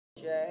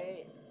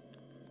J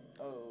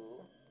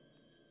O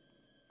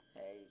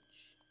H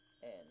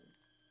N.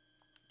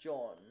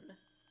 John.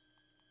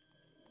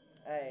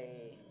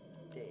 A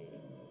D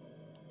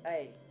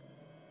A.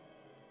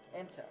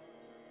 Enter.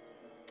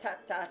 Ta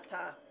ta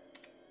ta.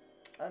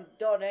 And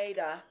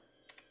Donada.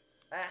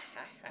 Ah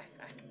ha ha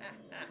ha ha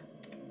ha.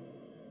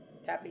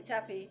 Tappy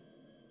tappy.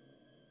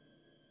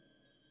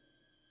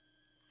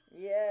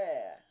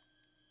 Yeah.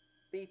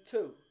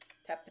 B2.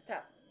 Tap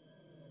tap.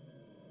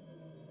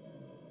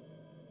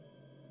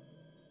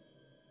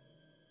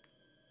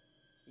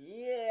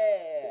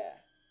 Yeah.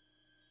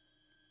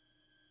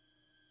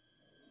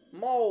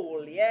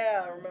 Mole.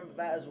 Yeah, I remember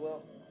that as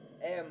well.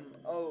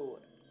 MOLE.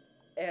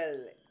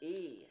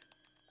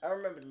 I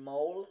remembered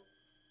mole.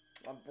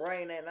 My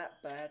brain ain't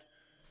that bad.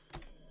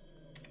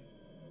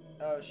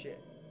 Oh shit.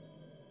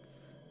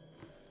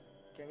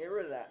 Can I get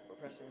rid of that? We're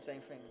pressing the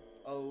same thing.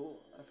 O.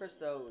 I pressed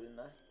the O, didn't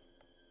I?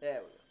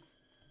 There we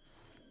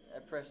go. I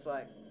pressed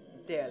like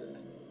del.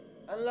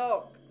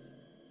 Unlocked.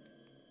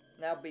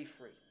 Now be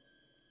free.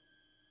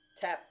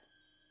 Tap.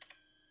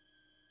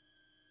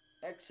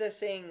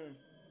 Accessing.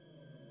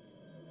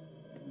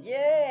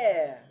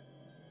 Yeah.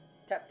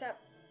 Tap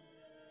tap.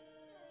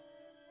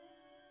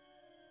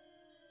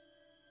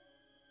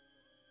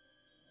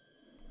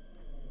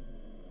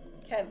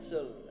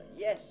 Cancel.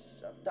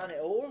 Yes, I've done it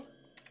all.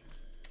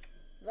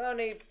 No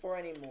need for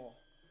any more.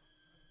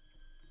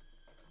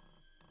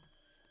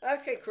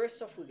 Okay,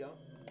 Chris, off we go.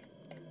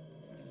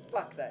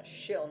 Fuck that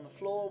shit on the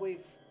floor. We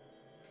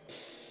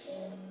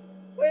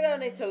don't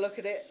need to look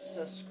at it,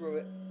 so screw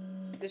it.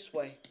 This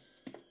way.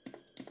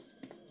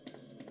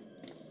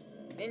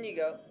 In you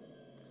go.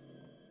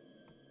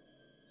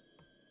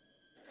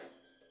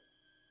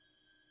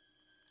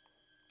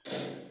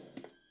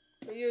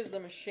 We'll use the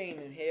machine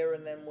in here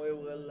and then we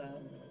will, don't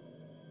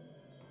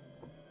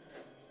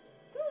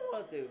know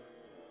what to do.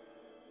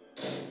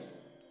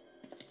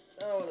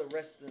 Don't know what the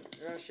rest of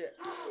the shit.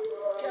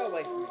 Get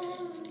away from me.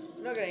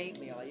 You're not gonna eat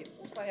me, are you?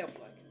 What's my health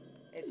like?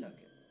 It's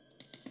okay.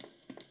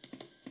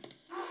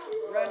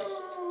 Run.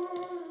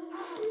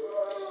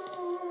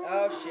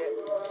 Oh shit.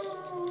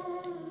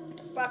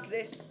 Fuck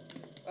this.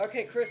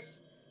 Okay, Chris.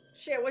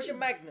 Shit, where's your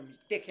magnum,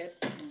 you dickhead?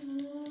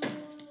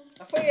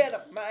 I thought you had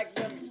a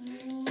magnum.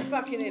 You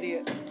fucking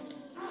idiot.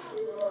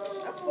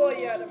 I thought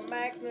you had a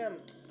magnum.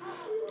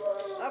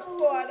 I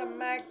thought I had a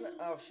magnum.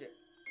 Oh shit.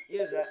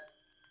 Use that.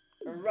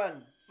 And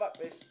run. Fuck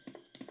this.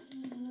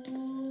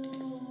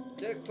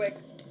 Do it quick.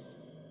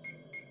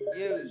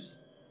 Use.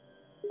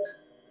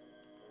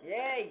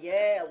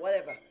 Yeah,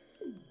 whatever.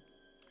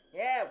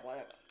 Yeah,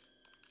 whatever.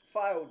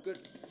 Filed,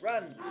 good.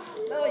 Run.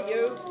 No,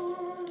 you.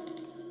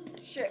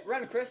 Shit,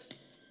 run, Chris.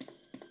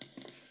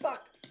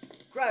 Fuck.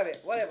 Grab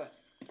it, whatever.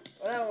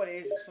 I don't know what it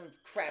is, it's from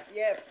crap.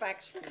 Yeah,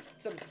 facts from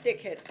some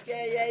dickheads.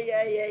 Yeah,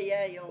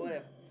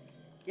 whatever.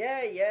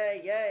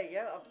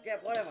 Yeah,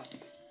 whatever.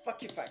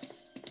 Fuck your facts.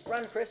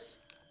 Run, Chris.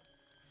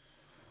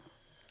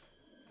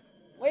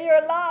 Well,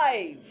 you're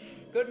alive.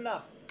 Good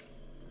enough.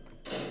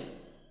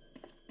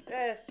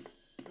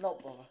 Yes,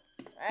 not bother.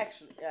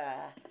 Actually,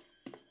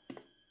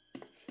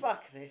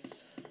 fuck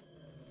this.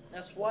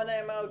 That's one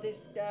ammo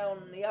disc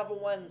down. The other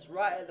one's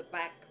right at the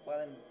back by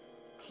them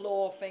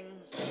claw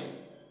things.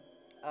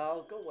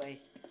 Oh, go away.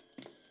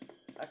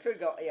 I could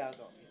go. Yeah, I'll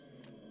go.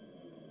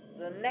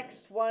 The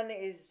next one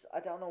is I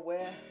don't know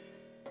where.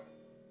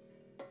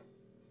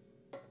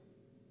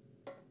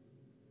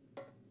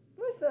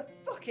 Where's the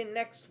fucking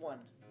next one?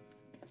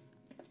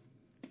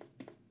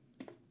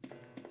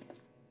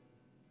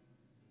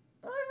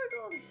 I never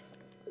got this.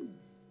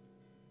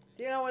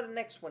 Do you know where the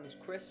next one is,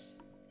 Chris?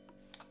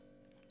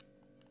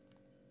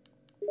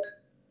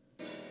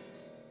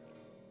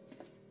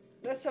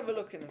 Let's have a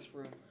look in this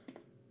room.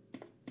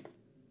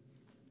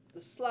 The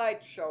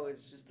slideshow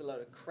is just a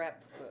load of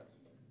crap, but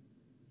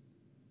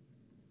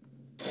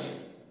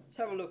let's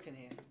have a look in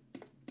here.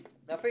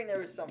 I think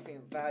there is something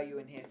of value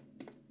in here.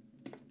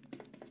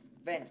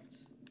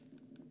 Vent.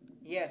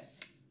 Yes.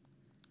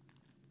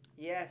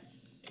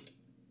 Yes.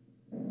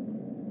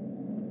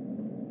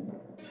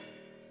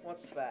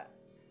 What's that?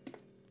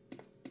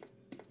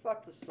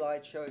 Fuck the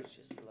slideshow, it's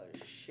just a load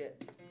of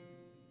shit.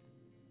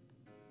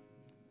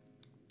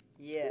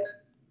 Yeah.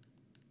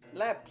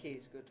 Lab key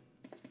is good.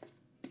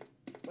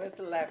 Where's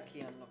the lab key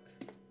unlock?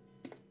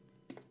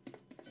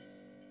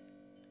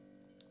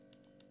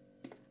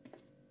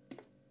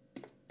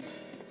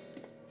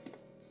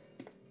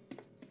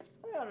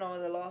 I don't know where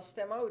the last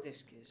MO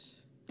disc is.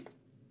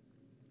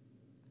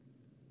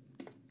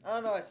 Oh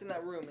no, it's in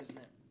that room, isn't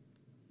it?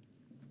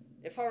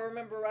 If I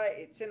remember right,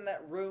 it's in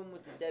that room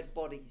with the dead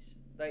bodies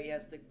that he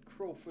has to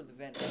crawl through the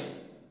vent.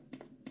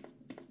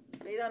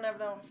 But he don't have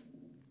no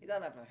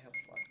health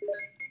for it.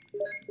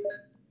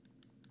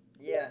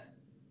 Yeah.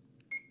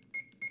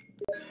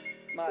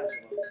 Might as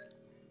well.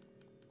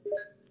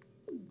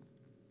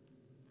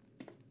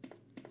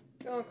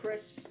 Go on,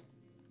 Chris.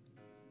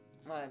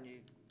 Mind you.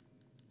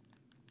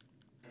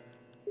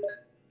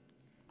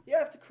 You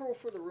have to crawl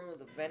through the room of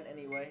the vent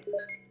anyway.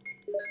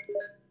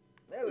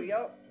 There we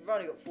go. We've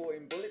only got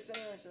 14 bullets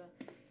anyway, so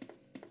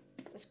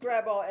Let's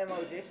grab our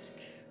ammo disc.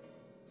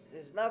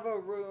 There's another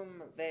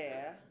room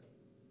there.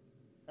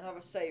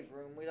 Another save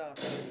room. We don't have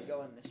to really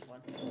go in this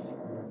one.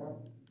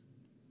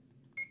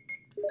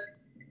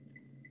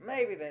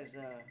 Maybe there's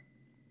an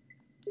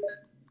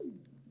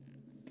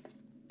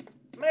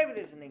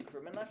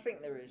increment. I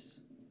think there is.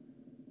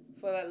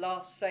 For that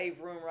last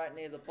save room right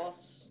near the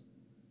boss.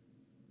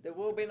 There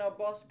will be no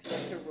boss because I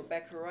killed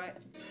Rebecca, right?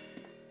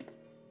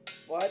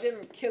 Well, I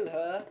didn't kill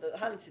her. The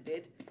hunter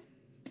did.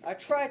 I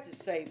tried to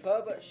save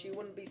her, but she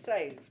wouldn't be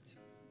saved.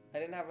 I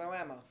didn't have no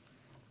ammo.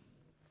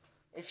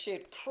 If she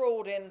had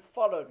crawled in,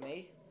 followed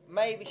me,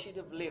 maybe she'd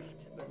have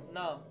lived, but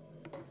no.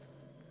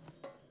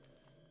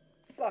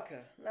 Fuck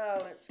her. Now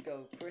let's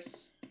go,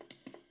 Chris.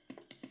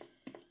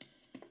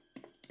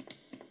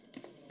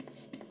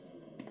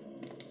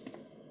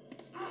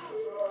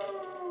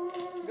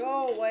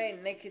 Go away,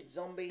 naked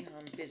zombie.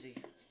 I'm busy.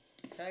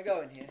 Can I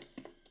go in here?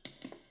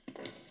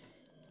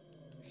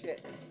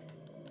 Shit.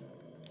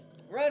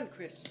 Run,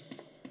 Chris.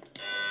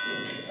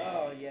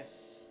 Oh,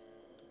 yes.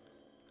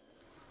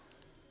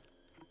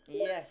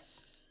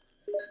 Yes.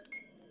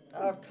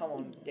 Oh, come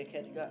on,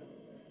 dickhead. Go.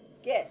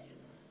 Get.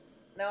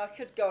 Now, I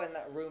could go in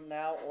that room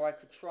now, or I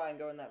could try and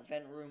go in that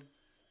vent room.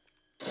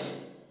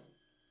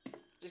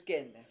 Just get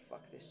in there.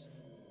 Fuck this.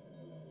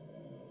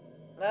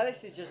 Now,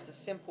 this is just a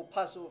simple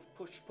puzzle of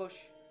push,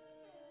 push.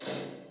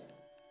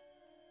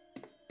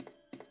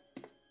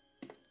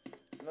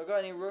 Have I got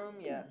any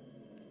room? Yeah.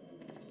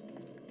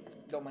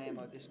 Got my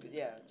ammo disc.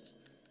 Yeah.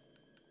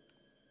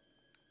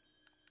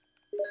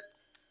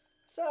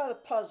 So the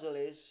puzzle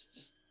is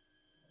just,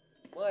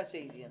 well, it's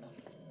easy enough.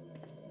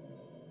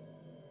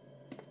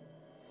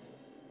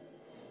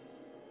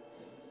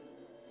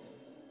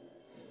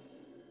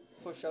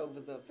 Push over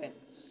the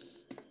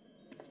vents.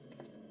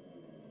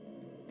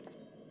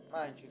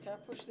 Mind you, can I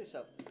push this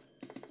up?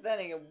 Then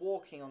again,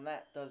 walking on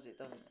that does it,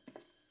 doesn't it?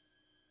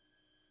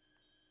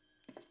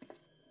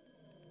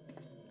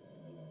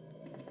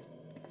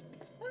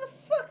 How the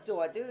fuck do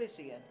I do this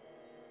again?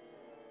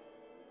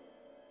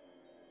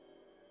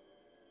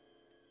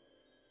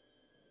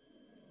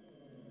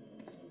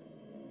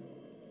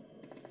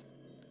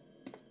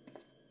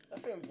 I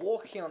think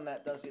walking on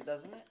that does it,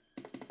 doesn't it?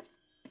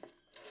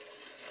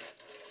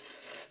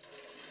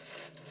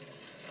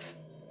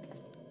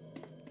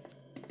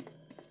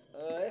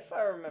 If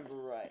I remember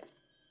right.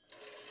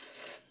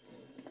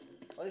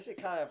 Well, this is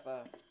kind of,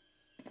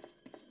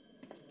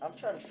 I'm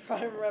trying to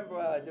remember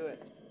how I do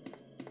it.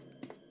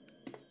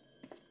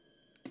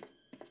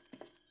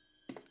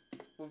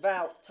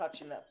 Without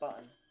touching that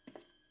button.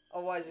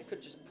 Otherwise, it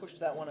could just push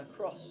that one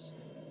across.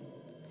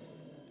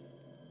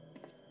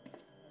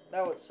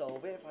 That would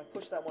solve it. If I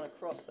push that one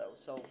across, that would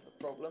solve the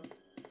problem.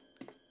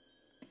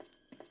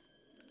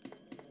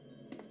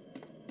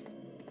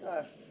 Oh,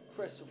 if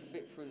Chris will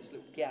fit through this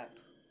little gap.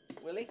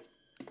 Will he?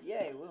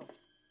 Yeah, he will.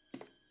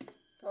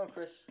 Come on,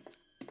 Chris.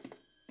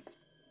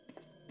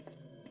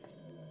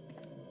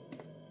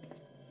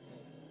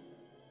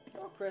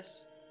 Come on,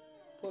 Chris.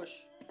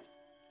 Push.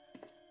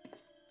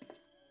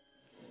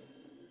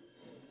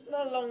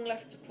 Not long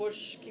left to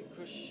push. Keep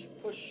push.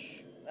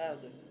 Push.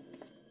 That'll do.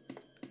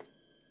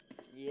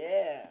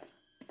 Yeah.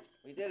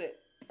 We did it.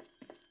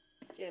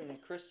 Get in there,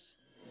 Chris.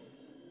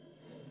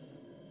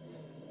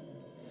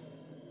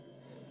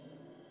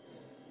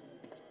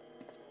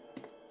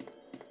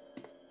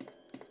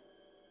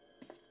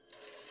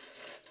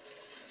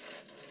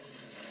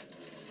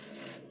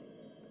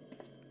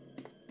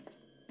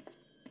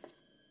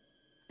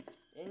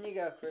 In you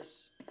go,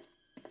 Chris.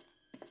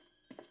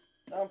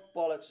 Don't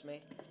bollocks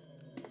me.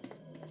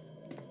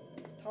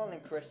 Come on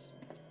then, Chris.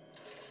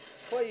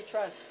 Before you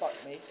try and fuck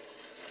me.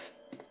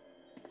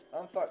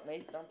 Don't fuck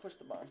me. Don't push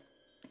the button.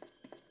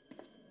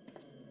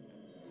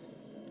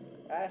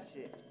 That's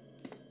it.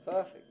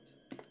 Perfect.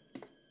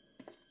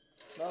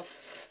 No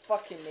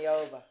fucking me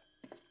over.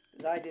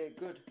 Because I did it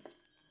good.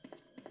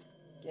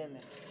 Get in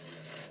there.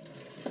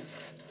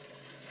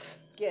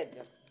 Get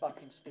your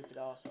fucking stupid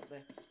ass up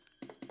there.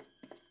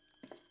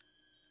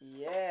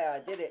 Yeah, I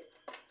did it.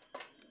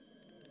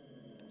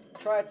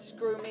 Tried to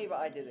screw me, but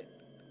I did it.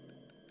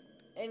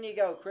 In you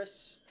go,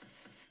 Chris.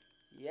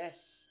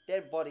 Yes,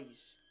 dead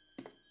bodies.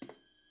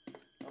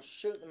 I'll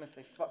shoot them if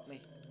they fuck me.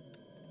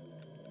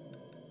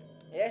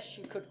 Yes,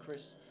 you could,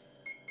 Chris.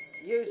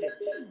 Use it.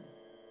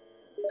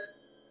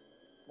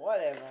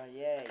 Whatever,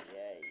 yeah.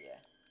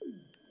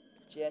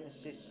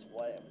 Genesis,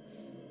 whatever.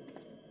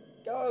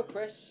 Go,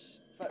 Chris.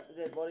 Fuck the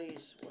dead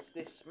bodies. What's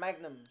this?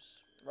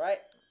 Magnums,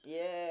 right?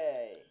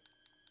 Yay.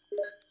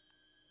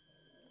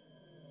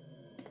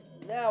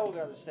 Now we'll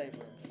go to the save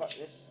room. Fuck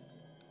this.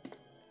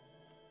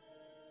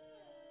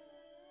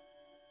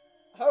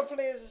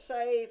 Hopefully there's a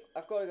save.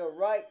 I've got to go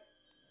right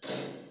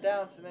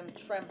down to them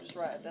tramps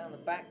right down the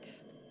back.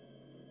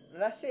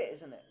 And that's it,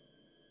 isn't it?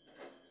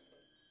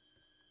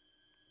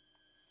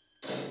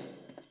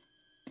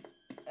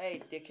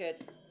 Hey, dickhead.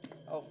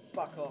 Oh,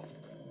 fuck off.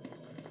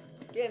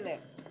 Get in there.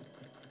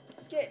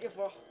 Get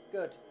your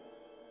good.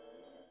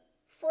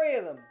 3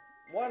 of them.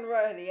 One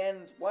right at the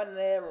end, one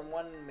there, and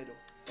one in the middle.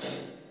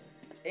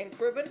 Ink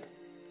ribbon?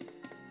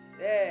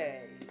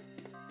 Yay.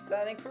 Is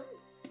that an ink ribbon?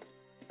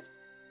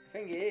 I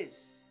think it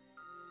is.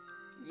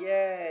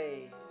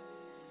 Yay.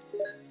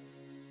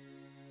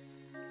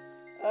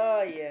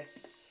 Ah,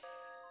 yes.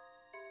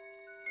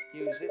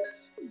 Use it.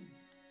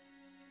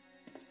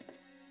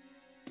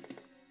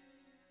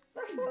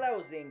 I thought that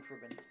was the ink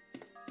ribbon.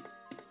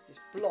 This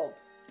blob.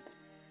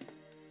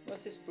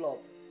 What's this blob?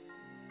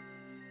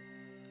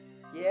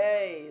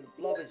 Yay,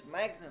 the blob is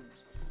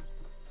magnums.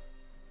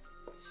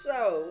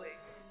 So,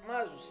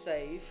 might as well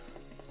save.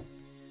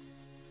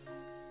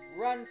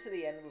 Run to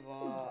the end with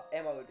our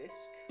MO disc.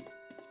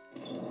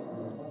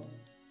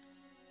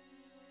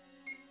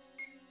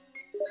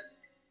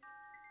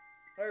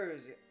 Where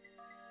is it?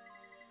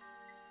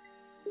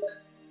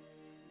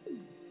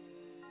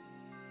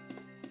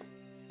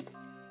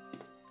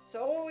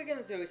 So what we're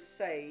going to do is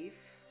save